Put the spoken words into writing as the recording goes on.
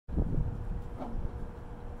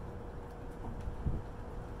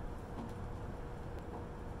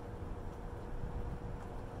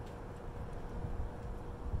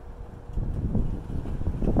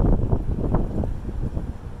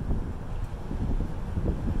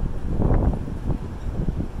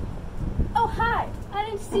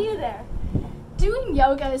see you there. Doing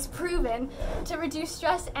yoga is proven to reduce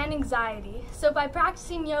stress and anxiety. So by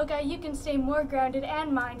practicing yoga, you can stay more grounded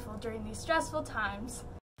and mindful during these stressful times.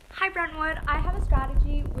 Hi Brentwood, I have a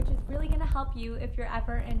strategy which is really going to help you if you're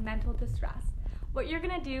ever in mental distress. What you're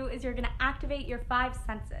going to do is you're going to activate your 5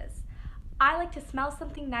 senses. I like to smell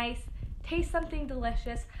something nice, taste something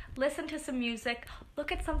delicious, listen to some music,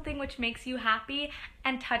 look at something which makes you happy,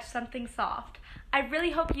 and touch something soft. I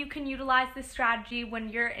really hope you can utilize this strategy when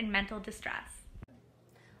you're in mental distress.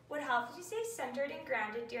 What helps you stay centered and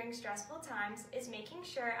grounded during stressful times is making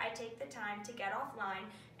sure I take the time to get offline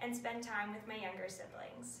and spend time with my younger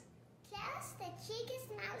siblings. Klaus, the cheapest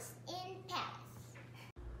mouse in Paris.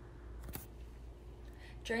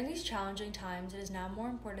 During these challenging times, it is now more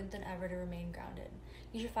important than ever to remain grounded.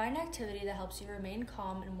 You should find an activity that helps you remain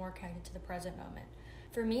calm and more connected to the present moment.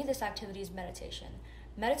 For me, this activity is meditation.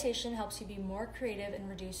 Meditation helps you be more creative and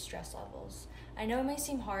reduce stress levels. I know it may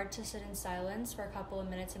seem hard to sit in silence for a couple of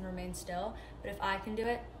minutes and remain still, but if I can do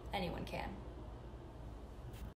it, anyone can.